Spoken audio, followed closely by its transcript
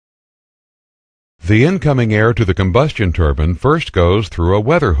The incoming air to the combustion turbine first goes through a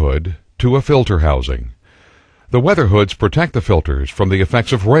weather hood to a filter housing. The weather hoods protect the filters from the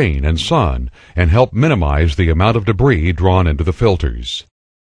effects of rain and sun and help minimize the amount of debris drawn into the filters.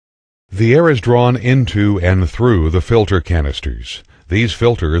 The air is drawn into and through the filter canisters. These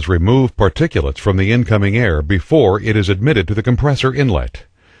filters remove particulates from the incoming air before it is admitted to the compressor inlet.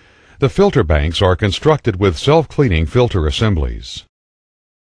 The filter banks are constructed with self-cleaning filter assemblies.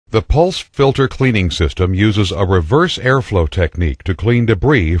 The pulse filter cleaning system uses a reverse airflow technique to clean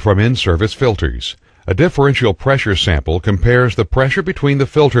debris from in-service filters. A differential pressure sample compares the pressure between the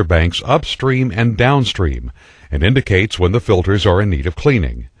filter banks upstream and downstream and indicates when the filters are in need of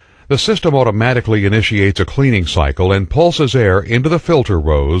cleaning. The system automatically initiates a cleaning cycle and pulses air into the filter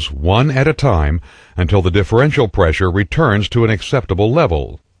rows one at a time until the differential pressure returns to an acceptable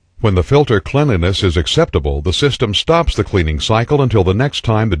level. When the filter cleanliness is acceptable, the system stops the cleaning cycle until the next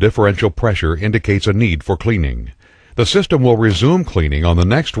time the differential pressure indicates a need for cleaning. The system will resume cleaning on the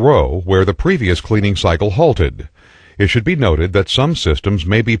next row where the previous cleaning cycle halted. It should be noted that some systems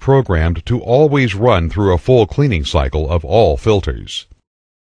may be programmed to always run through a full cleaning cycle of all filters.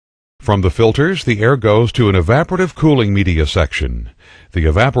 From the filters, the air goes to an evaporative cooling media section. The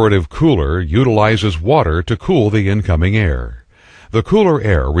evaporative cooler utilizes water to cool the incoming air. The cooler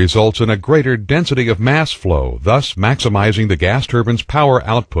air results in a greater density of mass flow, thus maximizing the gas turbine's power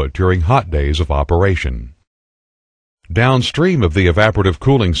output during hot days of operation. Downstream of the evaporative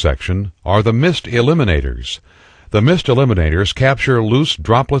cooling section are the mist eliminators. The mist eliminators capture loose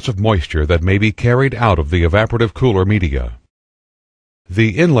droplets of moisture that may be carried out of the evaporative cooler media.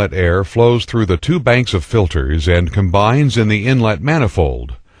 The inlet air flows through the two banks of filters and combines in the inlet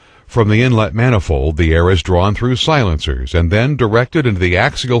manifold. From the inlet manifold, the air is drawn through silencers and then directed into the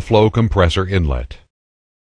axial flow compressor inlet.